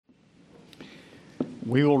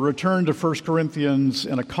We will return to 1 Corinthians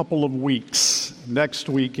in a couple of weeks. Next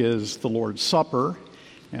week is the Lord's Supper,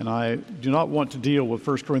 and I do not want to deal with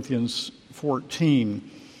 1 Corinthians 14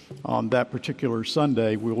 on that particular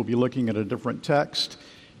Sunday. We will be looking at a different text,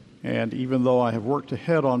 and even though I have worked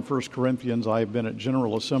ahead on 1 Corinthians, I have been at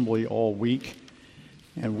General Assembly all week,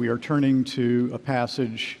 and we are turning to a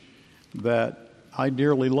passage that I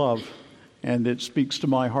dearly love, and it speaks to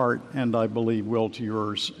my heart, and I believe will to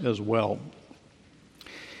yours as well.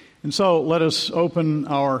 And so let us open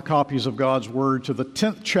our copies of God's Word to the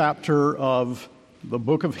 10th chapter of the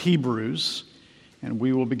book of Hebrews, and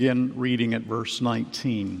we will begin reading at verse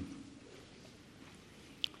 19.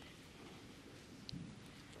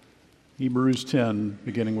 Hebrews 10,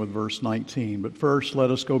 beginning with verse 19. But first,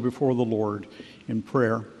 let us go before the Lord in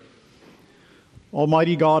prayer.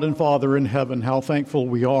 Almighty God and Father in heaven, how thankful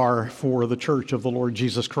we are for the church of the Lord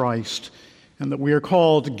Jesus Christ, and that we are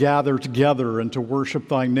called to gather together and to worship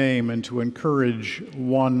thy name and to encourage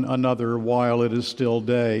one another while it is still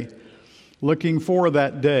day, looking for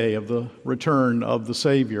that day of the return of the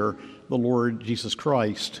Savior, the Lord Jesus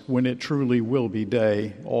Christ, when it truly will be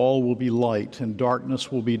day. All will be light and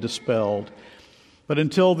darkness will be dispelled. But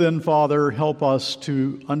until then, Father, help us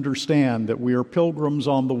to understand that we are pilgrims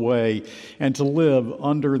on the way and to live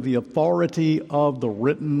under the authority of the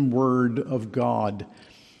written word of God.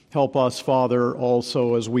 Help us, Father,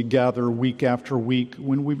 also as we gather week after week,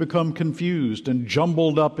 when we become confused and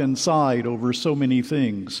jumbled up inside over so many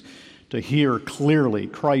things, to hear clearly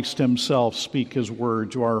Christ himself speak his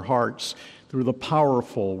word to our hearts through the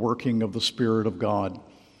powerful working of the Spirit of God.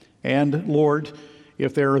 And, Lord,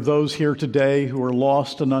 if there are those here today who are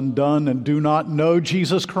lost and undone and do not know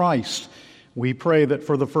Jesus Christ, we pray that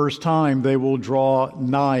for the first time they will draw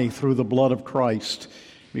nigh through the blood of Christ,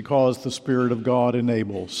 because the Spirit of God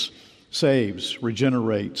enables, saves,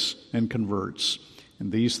 regenerates, and converts. And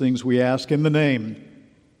these things we ask in the name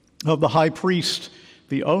of the high priest,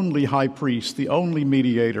 the only high priest, the only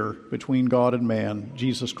mediator between God and man,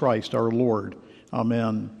 Jesus Christ our Lord.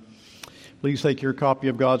 Amen. Please take your copy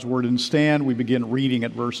of God's Word and stand. We begin reading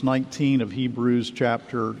at verse 19 of Hebrews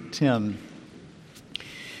chapter 10.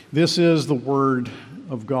 This is the Word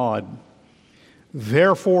of God.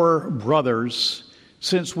 Therefore, brothers,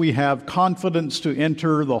 since we have confidence to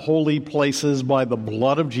enter the holy places by the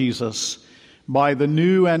blood of Jesus, by the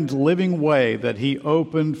new and living way that he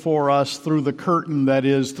opened for us through the curtain that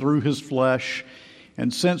is through his flesh,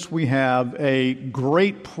 and since we have a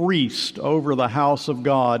great priest over the house of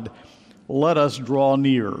God, let us draw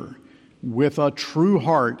near with a true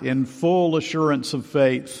heart in full assurance of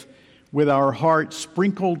faith, with our hearts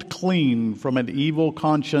sprinkled clean from an evil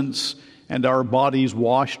conscience and our bodies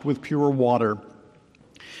washed with pure water.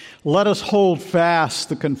 Let us hold fast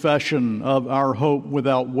the confession of our hope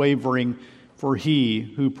without wavering, for he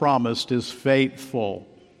who promised is faithful.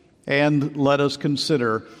 And let us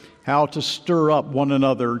consider how to stir up one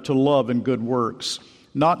another to love and good works,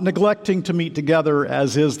 not neglecting to meet together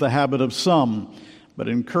as is the habit of some, but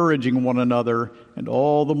encouraging one another, and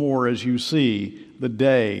all the more as you see the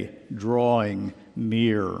day drawing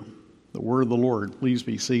near. The word of the Lord. Please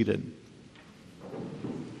be seated.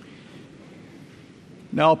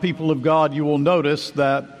 Now, people of God, you will notice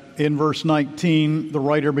that in verse 19, the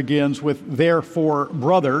writer begins with, therefore,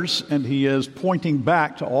 brothers, and he is pointing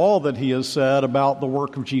back to all that he has said about the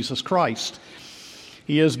work of Jesus Christ.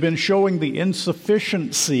 He has been showing the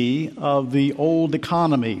insufficiency of the old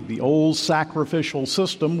economy, the old sacrificial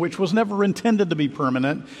system, which was never intended to be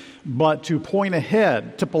permanent, but to point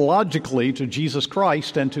ahead typologically to Jesus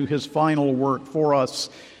Christ and to his final work for us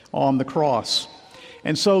on the cross.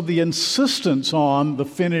 And so the insistence on the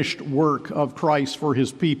finished work of Christ for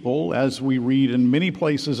his people, as we read in many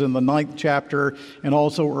places in the 9th chapter and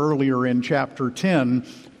also earlier in chapter 10,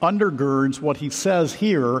 undergirds what he says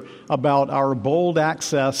here about our bold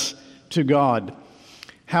access to God.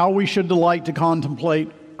 How we should delight to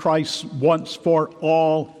contemplate Christ's once for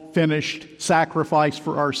all finished sacrifice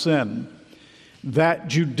for our sin. That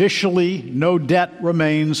judicially no debt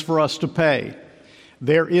remains for us to pay.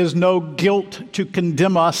 There is no guilt to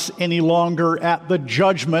condemn us any longer at the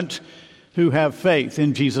judgment who have faith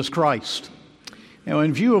in Jesus Christ. Now,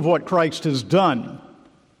 in view of what Christ has done,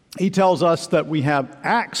 he tells us that we have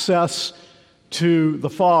access to the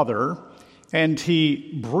Father, and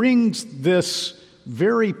he brings this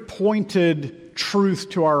very pointed truth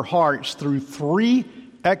to our hearts through 3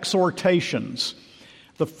 exhortations.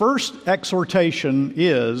 The first exhortation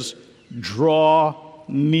is, draw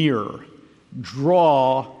near.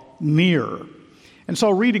 Draw near. And so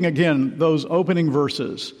reading again those opening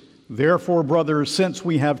verses, Therefore, brothers, since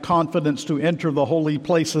we have confidence to enter the holy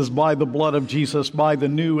places by the blood of Jesus, by the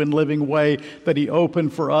new and living way that he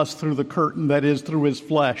opened for us through the curtain, that is, through his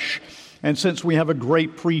flesh, and since we have a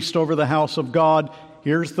great priest over the house of God,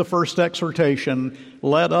 here's the first exhortation: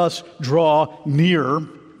 let us draw near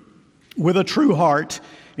with a true heart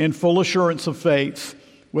in full assurance of faith,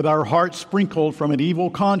 with our hearts sprinkled from an evil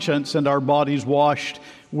conscience and our bodies washed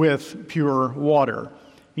with pure water.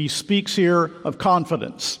 He speaks here of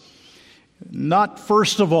confidence. Not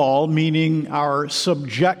first of all, meaning our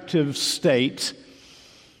subjective state,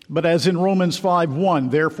 but as in Romans 5:1,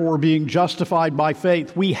 therefore being justified by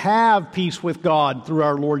faith, we have peace with God through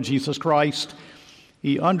our Lord Jesus Christ.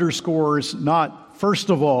 He underscores not first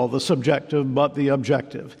of all the subjective, but the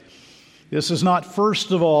objective. This is not first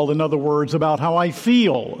of all, in other words, about how I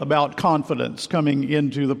feel about confidence coming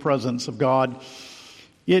into the presence of God.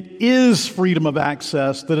 It is freedom of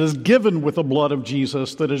access that is given with the blood of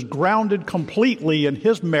Jesus, that is grounded completely in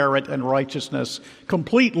his merit and righteousness,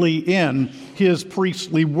 completely in his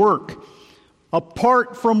priestly work,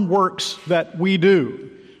 apart from works that we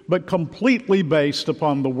do, but completely based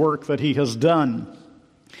upon the work that he has done.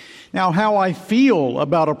 Now, how I feel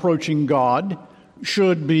about approaching God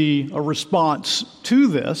should be a response to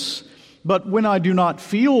this. But when I do not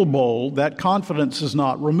feel bold, that confidence is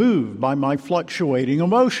not removed by my fluctuating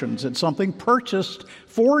emotions. It's something purchased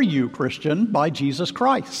for you, Christian, by Jesus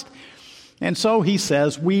Christ. And so he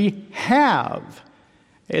says we have.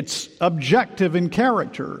 It's objective in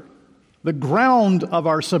character. The ground of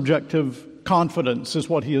our subjective confidence is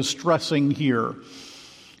what he is stressing here.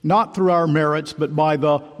 Not through our merits, but by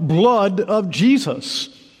the blood of Jesus.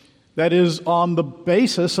 That is on the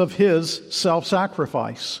basis of his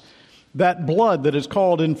self-sacrifice. That blood that is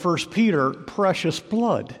called in 1 Peter precious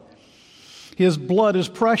blood. His blood is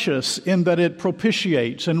precious in that it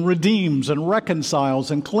propitiates and redeems and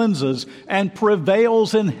reconciles and cleanses and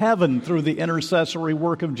prevails in heaven through the intercessory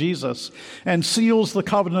work of Jesus and seals the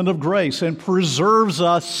covenant of grace and preserves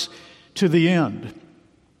us to the end.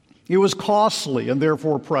 It was costly and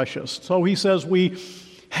therefore precious. So he says we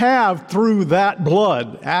have through that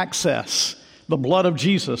blood access. The blood of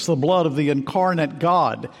Jesus, the blood of the incarnate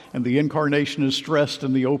God. And the incarnation is stressed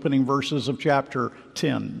in the opening verses of chapter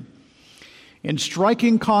 10. In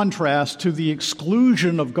striking contrast to the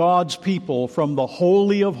exclusion of God's people from the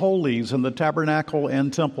Holy of Holies in the tabernacle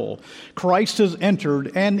and temple, Christ has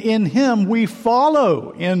entered, and in him we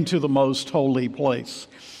follow into the most holy place.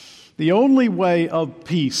 The only way of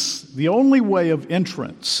peace, the only way of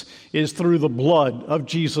entrance is through the blood of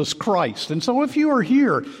Jesus Christ. And so if you are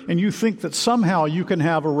here and you think that somehow you can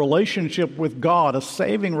have a relationship with God, a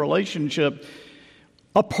saving relationship,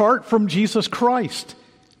 apart from Jesus Christ,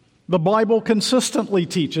 the Bible consistently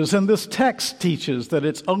teaches, and this text teaches, that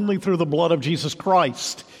it's only through the blood of Jesus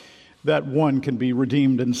Christ that one can be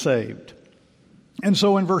redeemed and saved. And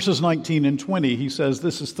so in verses 19 and 20, he says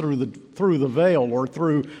this is through the veil, or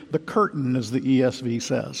through the curtain, as the ESV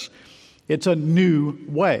says. It's a new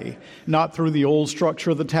way, not through the old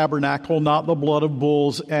structure of the tabernacle, not the blood of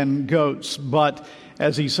bulls and goats, but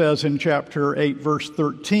as he says in chapter 8, verse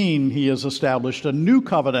 13, he has established a new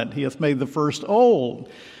covenant. He hath made the first old.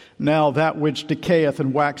 Now that which decayeth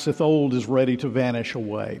and waxeth old is ready to vanish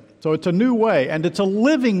away. So it's a new way, and it's a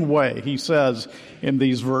living way, he says in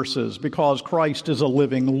these verses, because Christ is a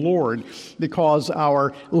living Lord, because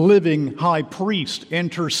our living high priest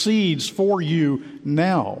intercedes for you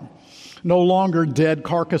now. No longer dead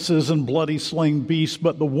carcasses and bloody slain beasts,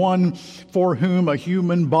 but the one for whom a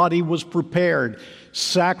human body was prepared,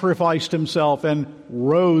 sacrificed himself and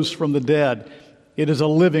rose from the dead. It is a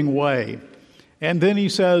living way. And then he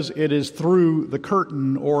says it is through the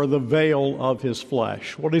curtain or the veil of his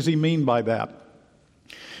flesh. What does he mean by that?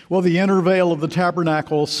 Well, the inner veil of the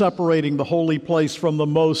tabernacle separating the holy place from the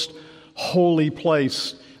most holy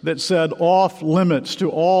place that said off limits to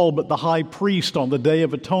all but the high priest on the Day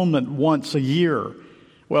of Atonement once a year.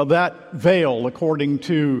 Well, that veil, according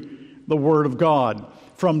to the Word of God,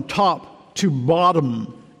 from top to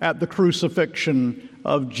bottom at the crucifixion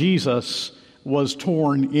of Jesus was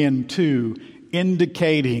torn in two,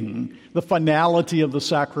 indicating the finality of the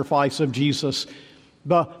sacrifice of Jesus,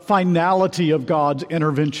 the finality of God's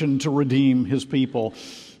intervention to redeem his people.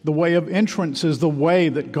 The way of entrance is the way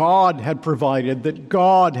that God had provided, that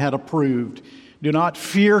God had approved. Do not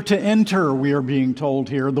fear to enter, we are being told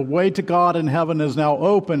here. The way to God in heaven is now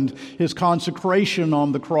opened. His consecration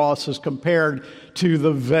on the cross is compared to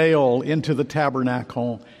the veil into the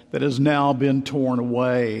tabernacle that has now been torn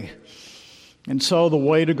away. And so the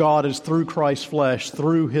way to God is through Christ's flesh,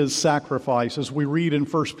 through his sacrifice. As we read in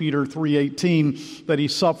 1 Peter 3:18 that he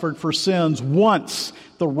suffered for sins once,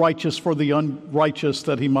 the righteous for the unrighteous,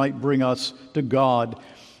 that he might bring us to God.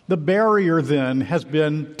 The barrier then has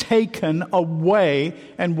been taken away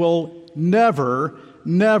and will never,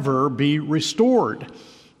 never be restored.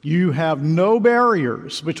 You have no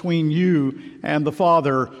barriers between you and the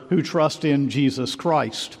Father who trust in Jesus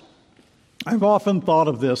Christ. I've often thought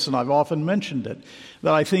of this, and I've often mentioned it,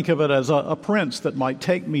 that I think of it as a prince that might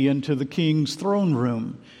take me into the king's throne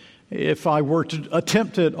room. If I were to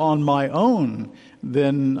attempt it on my own,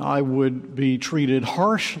 then I would be treated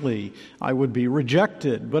harshly. I would be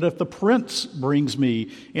rejected. But if the prince brings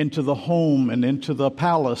me into the home and into the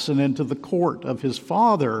palace and into the court of his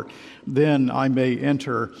father, then I may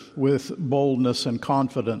enter with boldness and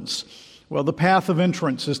confidence. Well, the path of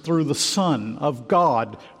entrance is through the Son of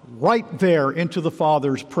God, right there into the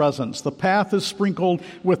Father's presence. The path is sprinkled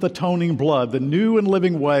with atoning blood. The new and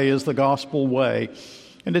living way is the gospel way.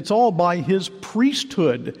 And it's all by his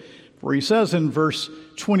priesthood. For he says in verse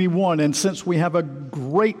 21, and since we have a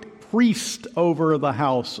great priest over the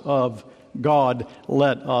house of God,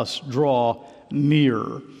 let us draw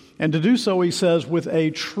near. And to do so, he says, with a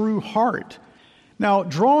true heart. Now,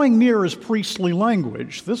 drawing near is priestly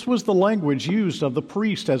language. This was the language used of the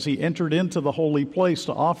priest as he entered into the holy place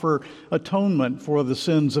to offer atonement for the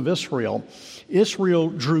sins of Israel. Israel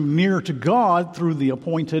drew near to God through the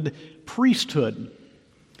appointed priesthood.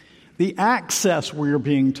 The access, we are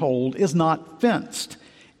being told, is not fenced.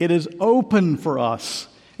 It is open for us.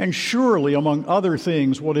 And surely, among other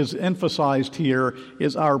things, what is emphasized here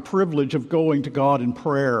is our privilege of going to God in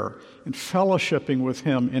prayer and fellowshipping with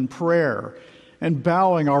him in prayer and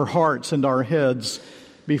bowing our hearts and our heads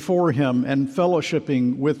before him and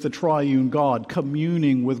fellowshipping with the triune God,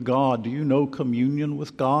 communing with God. Do you know communion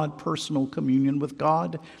with God, personal communion with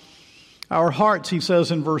God? Our hearts, he says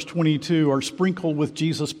in verse 22, are sprinkled with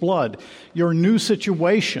Jesus' blood. Your new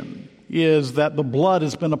situation is that the blood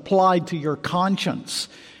has been applied to your conscience.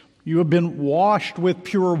 You have been washed with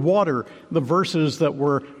pure water. The verses that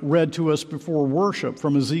were read to us before worship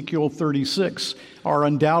from Ezekiel 36 are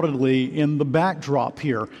undoubtedly in the backdrop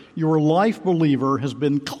here. Your life, believer, has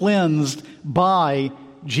been cleansed by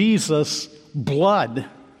Jesus' blood.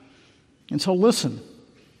 And so listen,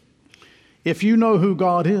 if you know who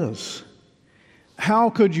God is,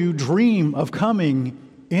 how could you dream of coming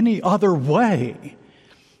any other way?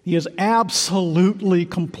 He is absolutely,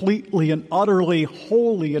 completely, and utterly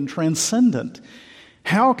holy and transcendent.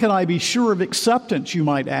 How can I be sure of acceptance, you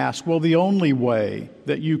might ask? Well, the only way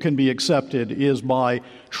that you can be accepted is by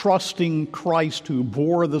trusting Christ who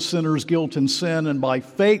bore the sinner's guilt and sin, and by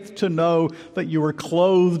faith to know that you are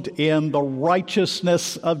clothed in the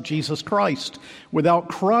righteousness of Jesus Christ. Without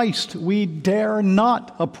Christ, we dare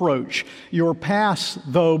not approach. Your pass,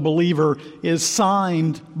 though, believer, is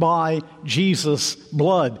signed by Jesus'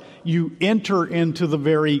 blood. You enter into the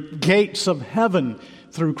very gates of heaven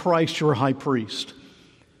through Christ, your high priest.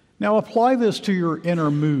 Now apply this to your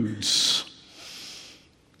inner moods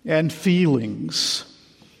and feelings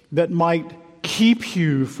that might keep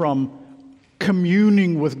you from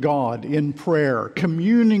communing with God in prayer,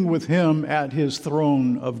 communing with him at his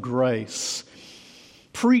throne of grace.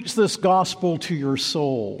 Preach this gospel to your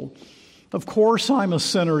soul. Of course I'm a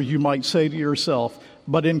sinner, you might say to yourself,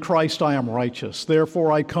 but in Christ I am righteous.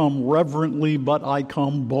 Therefore I come reverently, but I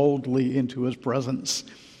come boldly into his presence.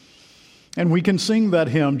 And we can sing that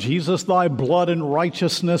hymn, Jesus, thy blood and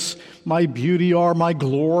righteousness, my beauty are my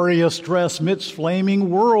glorious dress, midst flaming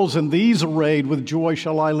worlds, and these arrayed, with joy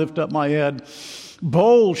shall I lift up my head.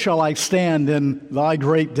 Bold shall I stand in thy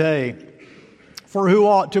great day. For who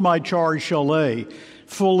aught to my charge shall lay?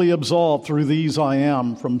 Fully absolved through these I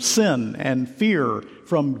am, from sin and fear,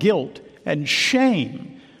 from guilt and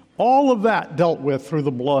shame. All of that dealt with through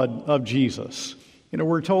the blood of Jesus. You know,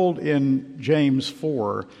 we're told in James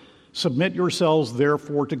 4, submit yourselves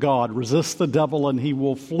therefore to God. Resist the devil and he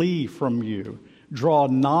will flee from you. Draw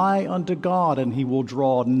nigh unto God and he will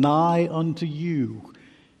draw nigh unto you.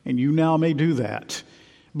 And you now may do that,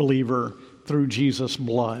 believer, through Jesus'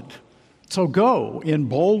 blood. So go in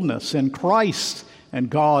boldness in Christ and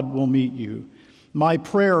God will meet you. My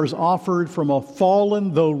prayers offered from a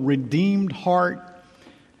fallen though redeemed heart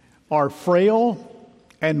are frail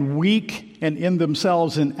and weak and in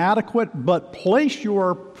themselves inadequate, but place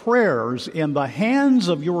your prayers in the hands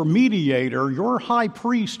of your mediator, your high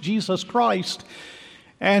priest, Jesus Christ,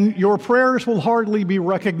 and your prayers will hardly be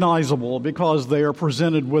recognizable because they are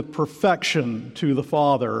presented with perfection to the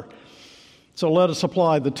Father. So let us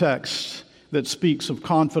apply the text that speaks of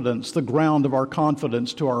confidence, the ground of our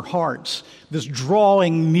confidence, to our hearts, this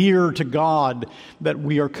drawing near to God that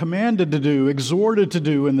we are commanded to do, exhorted to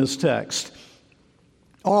do in this text.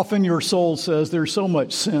 Often your soul says, there's so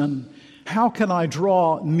much sin. How can I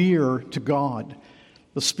draw near to God?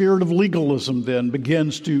 The spirit of legalism then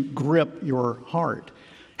begins to grip your heart.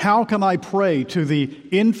 How can I pray to the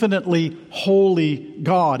infinitely holy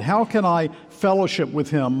God? How can I fellowship with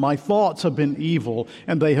Him? My thoughts have been evil,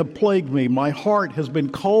 and they have plagued me. My heart has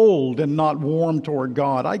been cold and not warm toward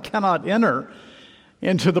God. I cannot enter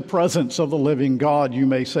into the presence of the living God, you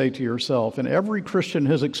may say to yourself. And every Christian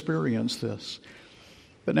has experienced this.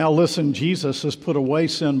 But now listen, Jesus has put away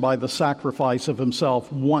sin by the sacrifice of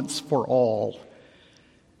Himself once for all.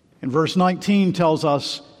 And verse 19 tells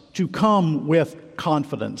us to come with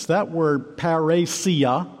confidence. That word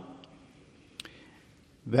parousia,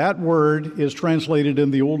 that word is translated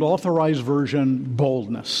in the Old Authorized Version,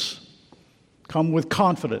 boldness. Come with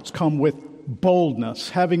confidence, come with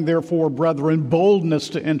boldness, having therefore, brethren, boldness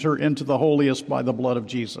to enter into the holiest by the blood of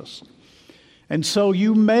Jesus. And so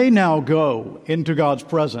you may now go into God's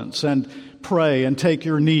presence and pray and take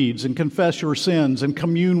your needs and confess your sins and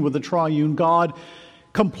commune with the triune God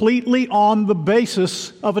completely on the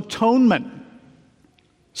basis of atonement,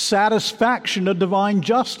 satisfaction of divine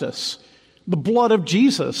justice, the blood of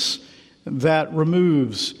Jesus that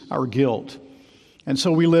removes our guilt. And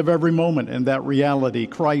so we live every moment in that reality.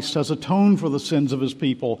 Christ has atoned for the sins of His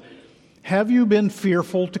people. Have you been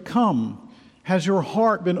fearful to come? Has your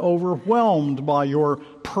heart been overwhelmed by your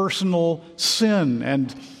personal sin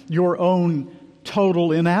and your own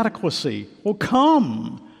total inadequacy? Well,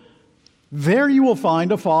 come. There you will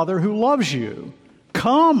find a Father who loves you.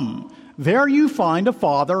 Come. There you find a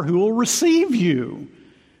Father who will receive you.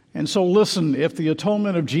 And so listen, if the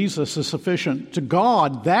atonement of Jesus is sufficient to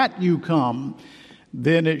God that you come,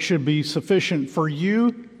 then it should be sufficient for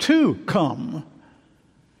you to come.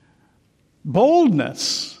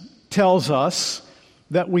 Boldness tells us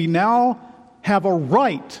that we now have a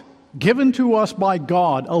right given to us by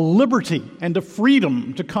God, a liberty and a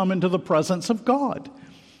freedom to come into the presence of God.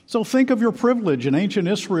 So think of your privilege. In ancient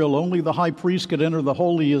Israel, only the high priest could enter the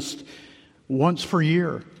holiest once per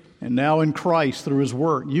year. And now in Christ, through His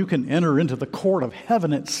work, you can enter into the court of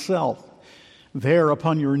heaven itself, there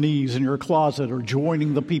upon your knees in your closet, or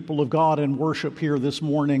joining the people of God in worship here this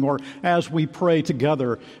morning, or as we pray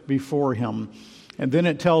together before Him. And then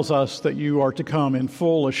it tells us that you are to come in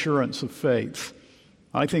full assurance of faith.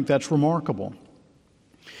 I think that's remarkable.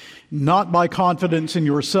 Not by confidence in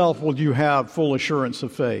yourself will you have full assurance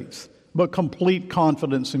of faith, but complete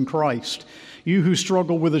confidence in Christ. You who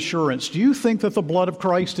struggle with assurance, do you think that the blood of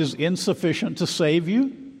Christ is insufficient to save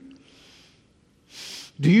you?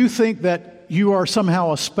 Do you think that you are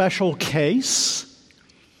somehow a special case?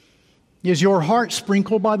 Is your heart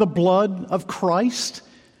sprinkled by the blood of Christ?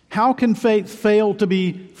 How can faith fail to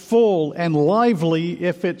be full and lively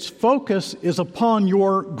if its focus is upon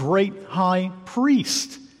your great high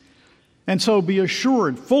priest? And so be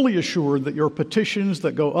assured, fully assured, that your petitions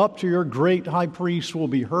that go up to your great high priest will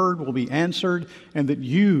be heard, will be answered, and that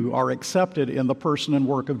you are accepted in the person and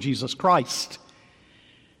work of Jesus Christ.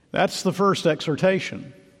 That's the first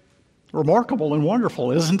exhortation. Remarkable and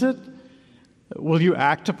wonderful, isn't it? Will you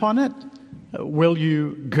act upon it? Will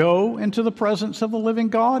you go into the presence of the living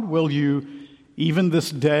God? Will you, even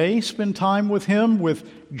this day, spend time with Him with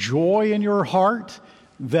joy in your heart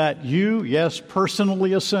that you, yes,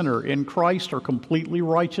 personally a sinner in Christ, are completely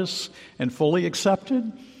righteous and fully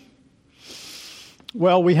accepted?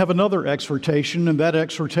 Well, we have another exhortation, and that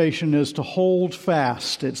exhortation is to hold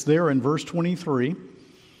fast. It's there in verse 23.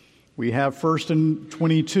 We have first in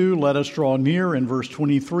 22, let us draw near. In verse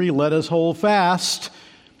 23, let us hold fast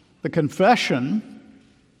the confession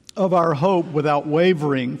of our hope without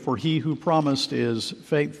wavering, for He who promised is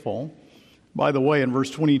faithful. By the way, in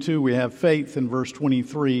verse 22, we have faith in verse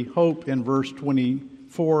 23, hope in verse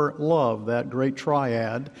 24, love, that great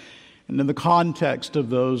triad. And in the context of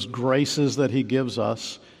those graces that He gives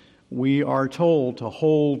us, we are told to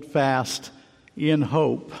hold fast in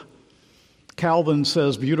hope. Calvin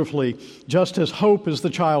says beautifully, just as hope is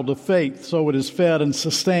the child of faith, so it is fed and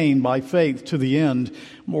sustained by faith to the end.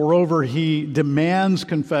 Moreover, he demands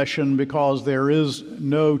confession because there is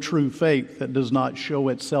no true faith that does not show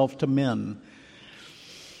itself to men.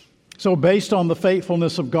 So based on the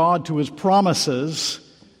faithfulness of God to His promises,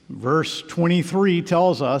 verse 23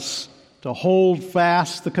 tells us to hold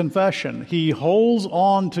fast the confession. He holds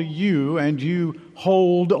on to you, and you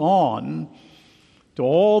hold on to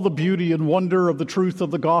all the beauty and wonder of the truth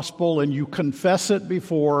of the gospel, and you confess it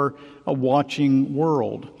before a watching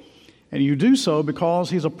world. And you do so because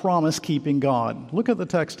He's a promise-keeping God. Look at the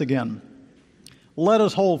text again. Let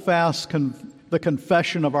us hold fast the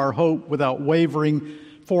confession of our hope without wavering,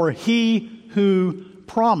 for He who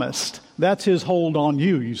promised That's his hold on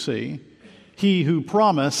you, you see. He who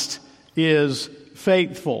promised is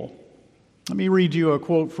faithful. Let me read you a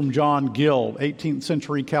quote from John Gill, 18th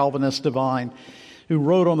century Calvinist divine, who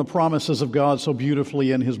wrote on the promises of God so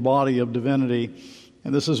beautifully in his body of divinity.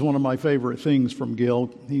 And this is one of my favorite things from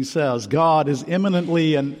Gill. He says, God is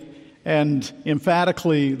eminently and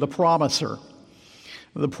emphatically the promiser.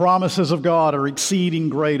 The promises of God are exceeding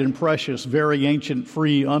great and precious, very ancient,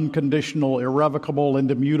 free, unconditional, irrevocable,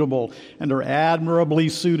 and immutable, and are admirably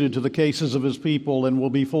suited to the cases of his people and will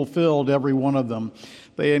be fulfilled, every one of them.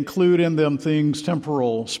 They include in them things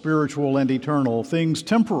temporal, spiritual, and eternal. Things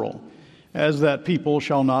temporal, as that people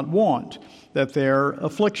shall not want, that their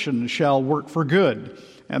affliction shall work for good,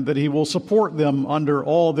 and that he will support them under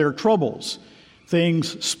all their troubles.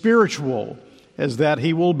 Things spiritual, as that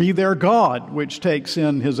he will be their God, which takes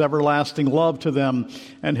in his everlasting love to them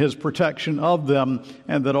and his protection of them,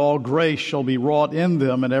 and that all grace shall be wrought in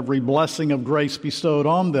them and every blessing of grace bestowed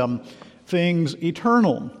on them. Things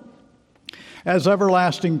eternal, as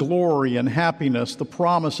everlasting glory and happiness. The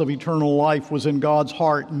promise of eternal life was in God's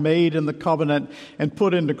heart, made in the covenant and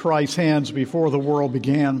put into Christ's hands before the world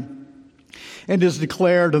began, and is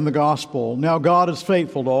declared in the gospel. Now God is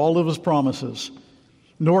faithful to all of his promises,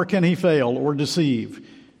 nor can he fail or deceive.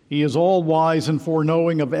 He is all-wise and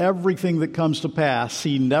foreknowing of everything that comes to pass.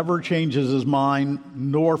 He never changes his mind,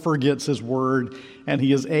 nor forgets his word, and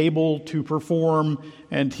he is able to perform,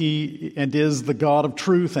 and is the God of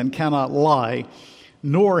truth and cannot lie.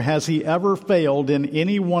 Nor has he ever failed in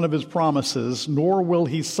any one of his promises, nor will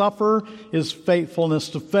he suffer his faithfulness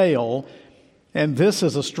to fail. And this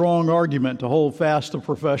is a strong argument to hold fast the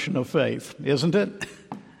profession of faith, isn't it?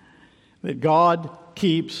 That God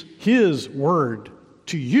keeps his word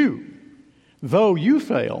to you, though you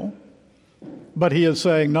fail. But he is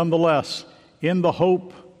saying, nonetheless, in the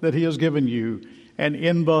hope that he has given you, and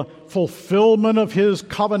in the fulfillment of his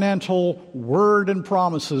covenantal word and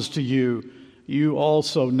promises to you, you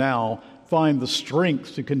also now find the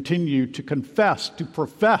strength to continue to confess, to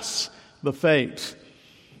profess the faith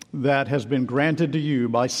that has been granted to you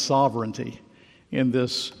by sovereignty in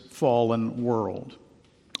this fallen world.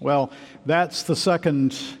 Well, that's the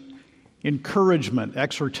second encouragement,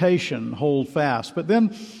 exhortation, hold fast. But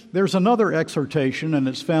then there's another exhortation, and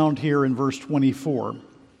it's found here in verse 24.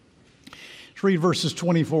 Let's read verses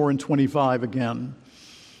 24 and 25 again.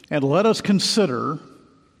 And let us consider,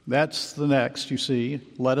 that's the next, you see.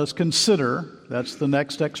 Let us consider, that's the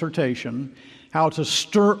next exhortation, how to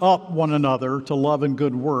stir up one another to love and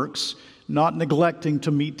good works, not neglecting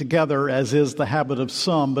to meet together, as is the habit of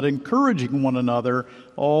some, but encouraging one another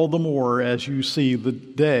all the more as you see the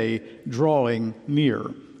day drawing near.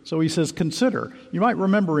 So he says, consider. You might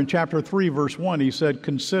remember in chapter 3, verse 1, he said,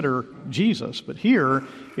 consider Jesus. But here,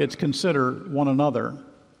 it's consider one another.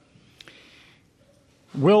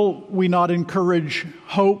 Will we not encourage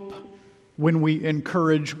hope when we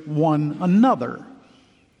encourage one another?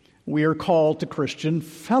 We are called to Christian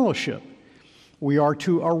fellowship. We are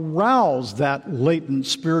to arouse that latent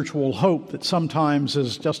spiritual hope that sometimes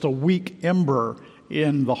is just a weak ember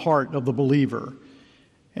in the heart of the believer.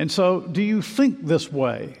 And so, do you think this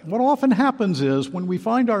way? What often happens is when we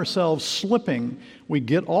find ourselves slipping, we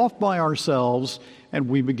get off by ourselves and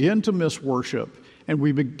we begin to miss worship and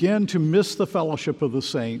we begin to miss the fellowship of the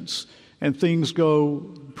saints, and things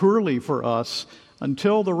go poorly for us.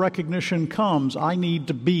 Until the recognition comes, I need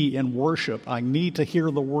to be in worship. I need to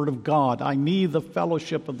hear the Word of God. I need the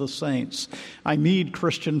fellowship of the saints. I need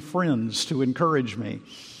Christian friends to encourage me.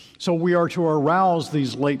 So we are to arouse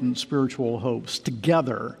these latent spiritual hopes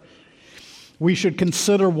together. We should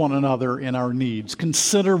consider one another in our needs,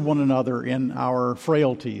 consider one another in our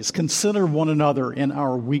frailties, consider one another in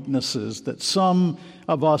our weaknesses, that some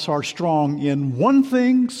of us are strong in one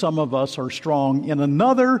thing, some of us are strong in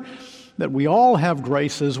another, that we all have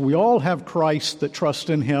graces, we all have Christ that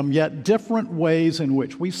trust in him, yet different ways in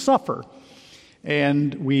which we suffer.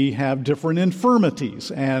 And we have different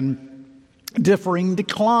infirmities and differing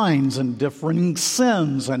declines and differing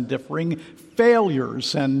sins and differing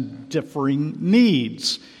failures and differing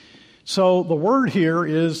needs. So the word here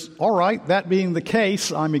is, all right, that being the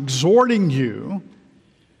case, I'm exhorting you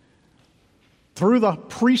through the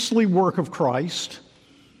priestly work of Christ,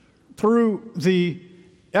 through the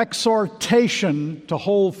exhortation to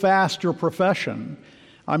hold fast your profession,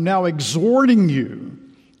 I'm now exhorting you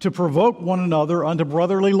to provoke one another unto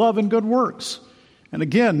brotherly love and good works. And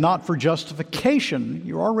again, not for justification.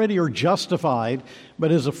 You already are justified, but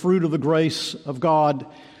as a fruit of the grace of God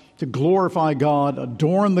to glorify God,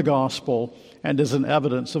 adorn the gospel, and as an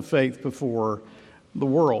evidence of faith before the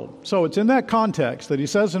world. So it's in that context that he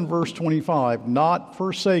says in verse 25, not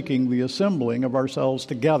forsaking the assembling of ourselves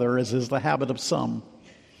together, as is the habit of some.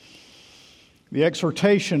 The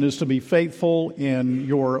exhortation is to be faithful in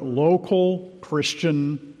your local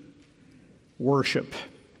Christian worship.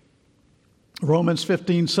 Romans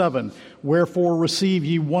 15:7, wherefore receive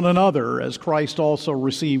ye one another, as Christ also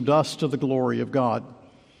received us to the glory of God.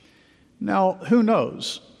 Now, who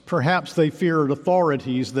knows? Perhaps they feared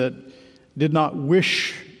authorities that did not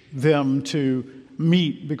wish them to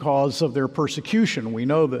meet because of their persecution. We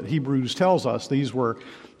know that Hebrews tells us these were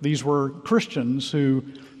Christians who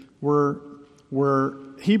were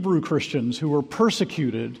Hebrew Christians who were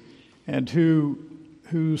persecuted and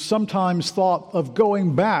who sometimes thought of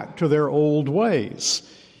going back to their old ways.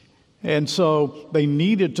 And so they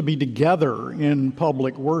needed to be together in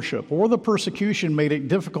public worship. Or the persecution made it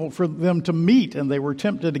difficult for them to meet and they were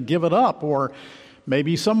tempted to give it up. Or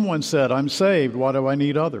maybe someone said, I'm saved, why do I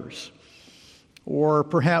need others? Or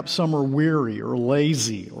perhaps some are weary or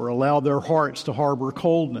lazy or allow their hearts to harbor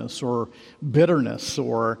coldness or bitterness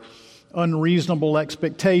or unreasonable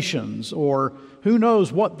expectations, or who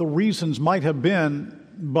knows what the reasons might have been,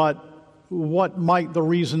 but what might the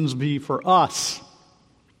reasons be for us?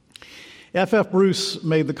 F.F. Bruce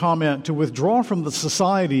made the comment, to withdraw from the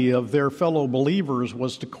society of their fellow believers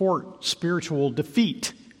was to court spiritual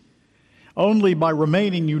defeat. Only by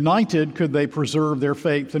remaining united could they preserve their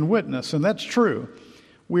faith and witness, and that's true.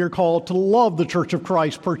 We are called to love the Church of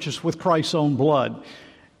Christ purchased with Christ's own blood,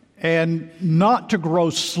 and not to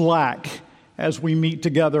grow slack as we meet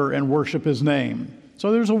together and worship His name.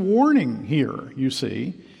 So there's a warning here, you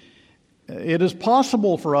see. It is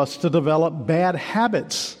possible for us to develop bad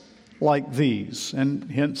habits like these, and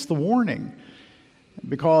hence the warning,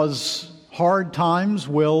 because hard times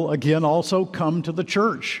will again also come to the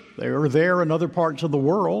church. They are there in other parts of the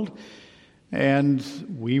world, and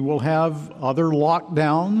we will have other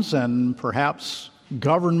lockdowns and perhaps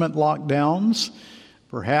government lockdowns.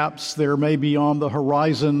 Perhaps there may be on the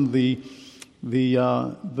horizon the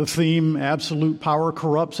theme, absolute power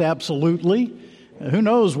corrupts absolutely. Who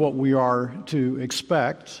knows what we are to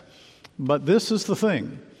expect? But this is the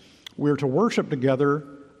thing. We're to worship together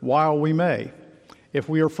while we may. If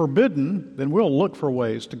we are forbidden, then we'll look for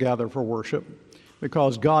ways to gather for worship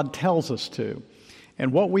because God tells us to.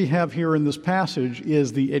 And what we have here in this passage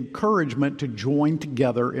is the encouragement to join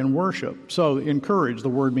together in worship. So encourage, the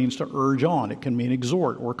word means to urge on. It can mean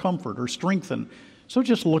exhort or comfort or strengthen. So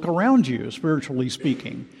just look around you, spiritually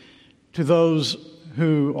speaking, to those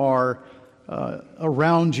who are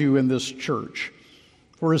around you in this church.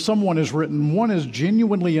 For as someone has written, one is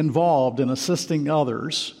genuinely involved in assisting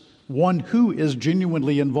others. One who is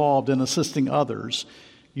genuinely involved in assisting others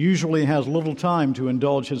usually has little time to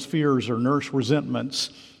indulge his fears or nurse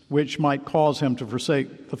resentments, which might cause him to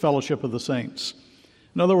forsake the fellowship of the saints.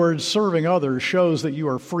 In other words, serving others shows that you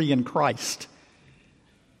are free in Christ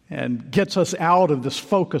and gets us out of this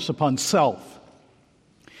focus upon self.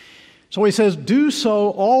 So he says, do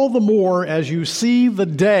so all the more as you see the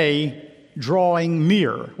day drawing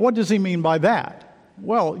near. What does he mean by that?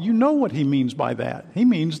 Well, you know what he means by that. He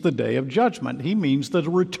means the day of judgment. He means the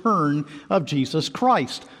return of Jesus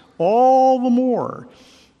Christ. All the more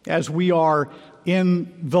as we are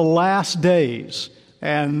in the last days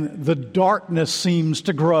and the darkness seems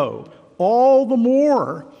to grow. All the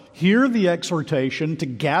more hear the exhortation to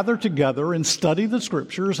gather together and study the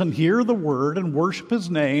Scriptures and hear the Word and worship His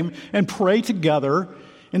name and pray together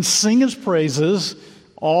and sing His praises,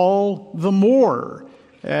 all the more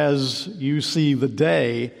as you see the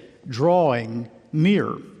day drawing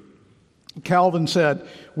near. Calvin said,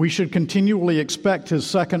 we should continually expect his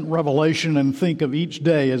second revelation and think of each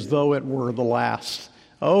day as though it were the last.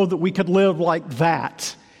 Oh, that we could live like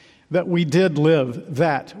that we did live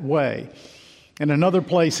that way. In another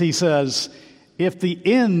place he says, if the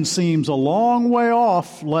end seems a long way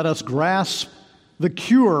off, let us grasp the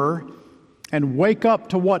cure and wake up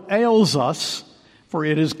to what ails us. For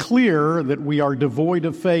it is clear that we are devoid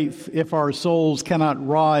of faith if our souls cannot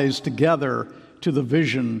rise together to the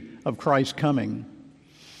vision of Christ's coming.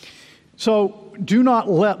 So do not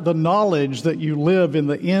let the knowledge that you live in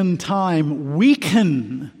the end time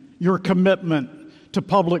weaken your commitment to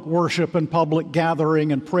public worship and public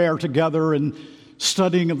gathering and prayer together and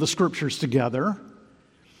studying of the Scriptures together,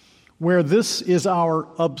 where this is our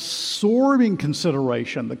absorbing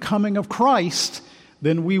consideration, the coming of Christ.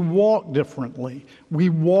 Then we walk differently. We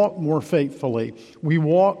walk more faithfully. We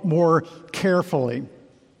walk more carefully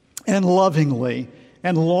and lovingly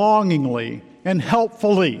and longingly and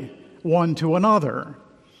helpfully one to another.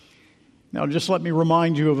 Now, just let me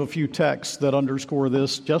remind you of a few texts that underscore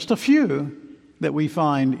this, just a few. that we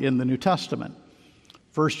find in the New Testament.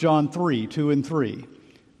 1 John 3, 2 and 3.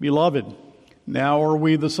 Beloved, now are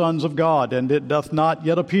we the sons of God, and it doth not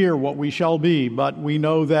yet appear what we shall be, but we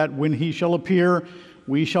know that when he shall appear,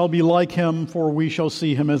 we shall be like him, for we shall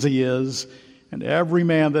see him as he is. And every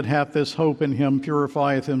man that hath this hope in him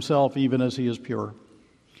purifieth himself even as he is pure.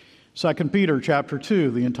 2 Peter chapter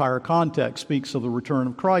 2, the entire context speaks of the return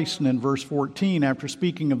of Christ. And in verse 14, after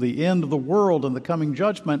speaking of the end of the world and the coming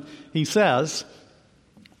judgment, he says,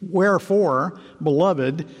 Wherefore,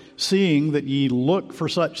 beloved, seeing that ye look for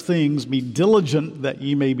such things, be diligent that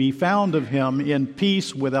ye may be found of him in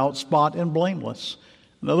peace, without spot and blameless.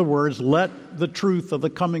 In other words, let the truth of the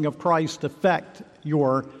coming of Christ affect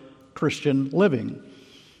your Christian living.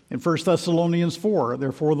 In 1 Thessalonians 4,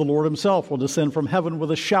 therefore the Lord himself will descend from heaven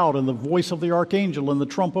with a shout and the voice of the archangel and the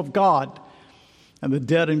trump of God. And the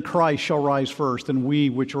dead in Christ shall rise first, and we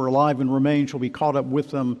which are alive and remain shall be caught up with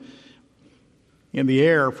them in the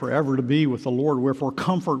air forever to be with the Lord. Wherefore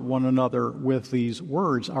comfort one another with these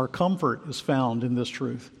words. Our comfort is found in this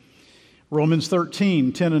truth. Romans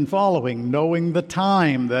 13, 10 and following, knowing the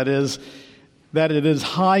time, that it is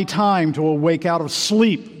high time to awake out of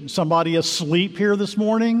sleep. Somebody asleep here this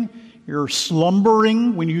morning? You're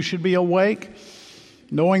slumbering when you should be awake.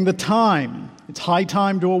 Knowing the time, it's high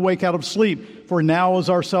time to awake out of sleep. For now is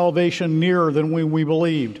our salvation nearer than when we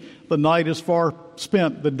believed. The night is far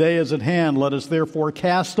spent, the day is at hand. Let us therefore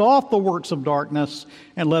cast off the works of darkness,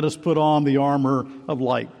 and let us put on the armor of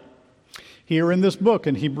light. Here in this book,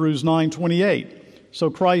 in Hebrews 9:28, so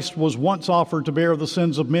Christ was once offered to bear the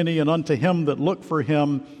sins of many, and unto him that look for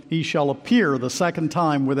him he shall appear the second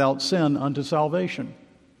time without sin unto salvation.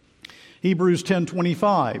 Hebrews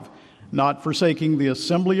 10:25, not forsaking the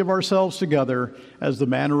assembly of ourselves together, as the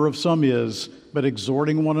manner of some is, but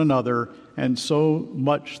exhorting one another, and so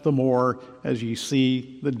much the more as ye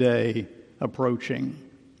see the day approaching.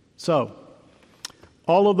 So,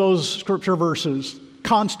 all of those scripture verses,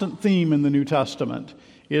 constant theme in the New Testament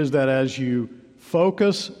is that as you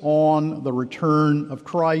focus on the return of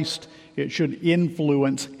Christ, it should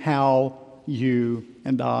influence how you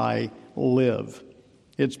and I live.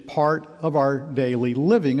 It's part of our daily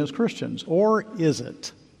living as Christians. Or is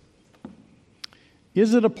it?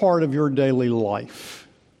 Is it a part of your daily life?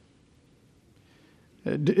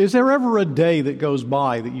 Is there ever a day that goes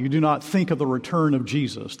by that you do not think of the return of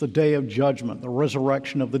Jesus, the day of judgment, the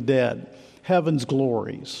resurrection of the dead, heaven's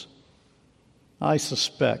glories? I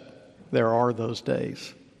suspect there are those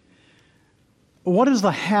days. What is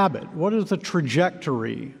the habit? What is the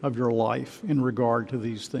trajectory of your life in regard to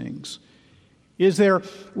these things? Is there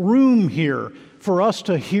room here for us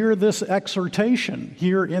to hear this exhortation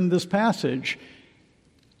here in this passage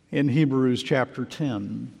in Hebrews chapter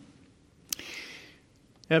 10?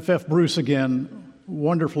 F.F. Bruce again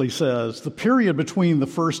wonderfully says, the period between the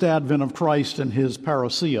first advent of Christ and his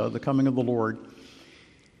parousia, the coming of the Lord,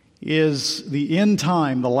 is the end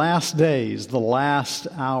time, the last days, the last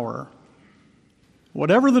hour.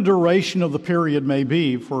 Whatever the duration of the period may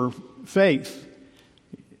be for faith,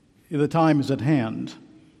 the time is at hand.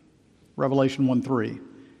 Revelation 1:3.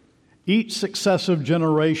 Each successive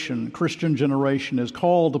generation, Christian generation, is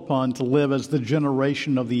called upon to live as the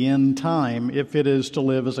generation of the end time if it is to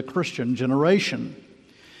live as a Christian generation.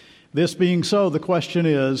 This being so, the question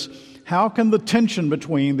is, how can the tension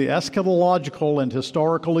between the eschatological and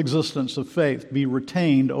historical existence of faith be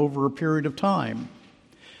retained over a period of time?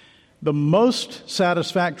 The most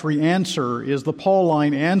satisfactory answer is the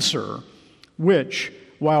Pauline answer, which,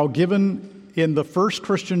 while given in the first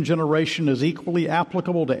Christian generation, is equally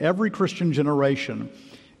applicable to every Christian generation.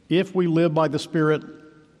 If we live by the Spirit,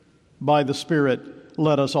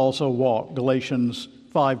 let us also walk. Galatians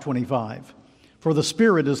 5:25. For the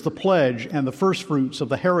Spirit is the pledge and the firstfruits of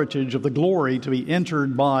the heritage of the glory to be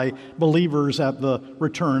entered by believers at the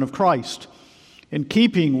return of Christ. In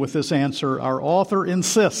keeping with this answer, our author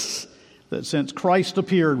insists that since Christ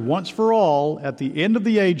appeared once for all at the end of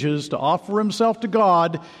the ages to offer himself to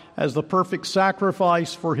God as the perfect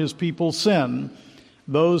sacrifice for his people's sin,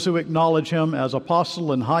 those who acknowledge him as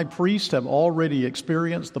apostle and high priest have already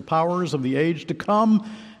experienced the powers of the age to come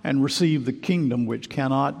and receive the kingdom which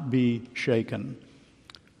cannot be shaken.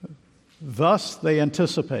 Thus they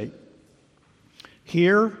anticipate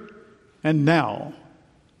here and now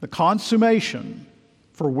the consummation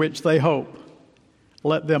for which they hope.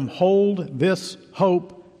 Let them hold this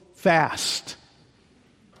hope fast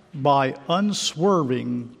by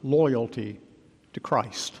unswerving loyalty to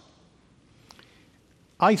Christ.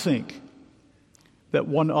 I think that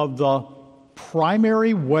one of the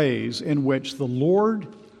primary ways in which the Lord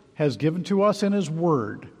has given to us in his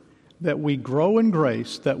word that we grow in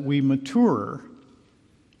grace, that we mature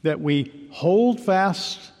that we hold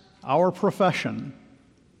fast our profession,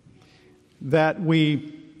 that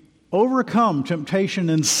we overcome temptation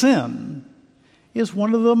and sin, is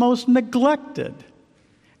one of the most neglected.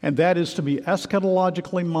 And that is to be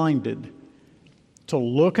eschatologically minded, to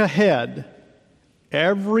look ahead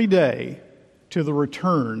every day to the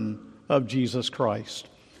return of Jesus Christ.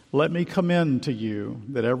 Let me commend to you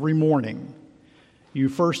that every morning you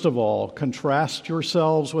first of all contrast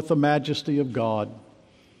yourselves with the majesty of God,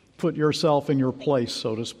 put yourself in your place,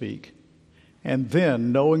 so to speak, and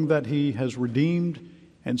then, knowing that He has redeemed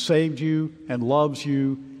and saved you and loves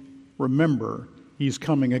you, remember He's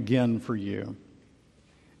coming again for you.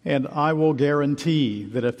 And I will guarantee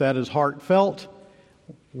that if that is heartfelt,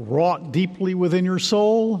 wrought deeply within your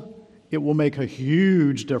soul, it will make a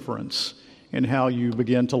huge difference in how you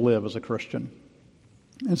begin to live as a Christian.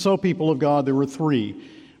 And so, people of God, there were three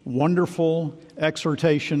wonderful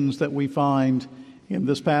exhortations that we find in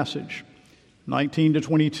this passage. 19 to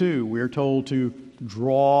 22, we are told to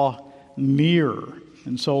draw near,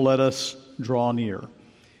 and so let us draw near.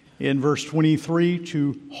 In verse 23,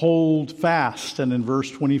 to hold fast, and in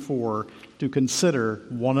verse 24, to consider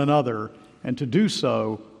one another, and to do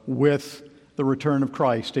so with the return of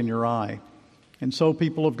Christ in your eye. And so,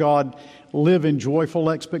 people of God, live in joyful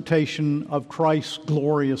expectation of Christ's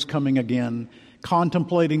glorious coming again,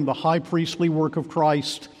 contemplating the high priestly work of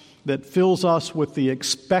Christ that fills us with the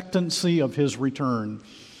expectancy of His return.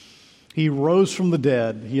 He rose from the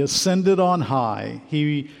dead. He ascended on high.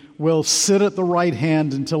 He will sit at the right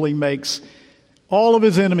hand until He makes all of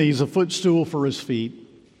His enemies a footstool for His feet.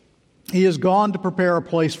 He has gone to prepare a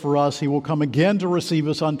place for us. He will come again to receive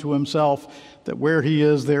us unto Himself, that where He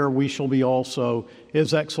is, there we shall be also.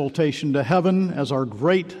 His exaltation to heaven as our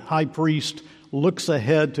great high priest looks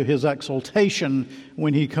ahead to His exaltation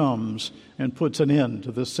when He comes and puts an end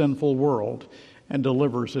to this sinful world and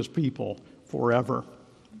delivers His people forever.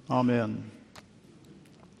 Amen.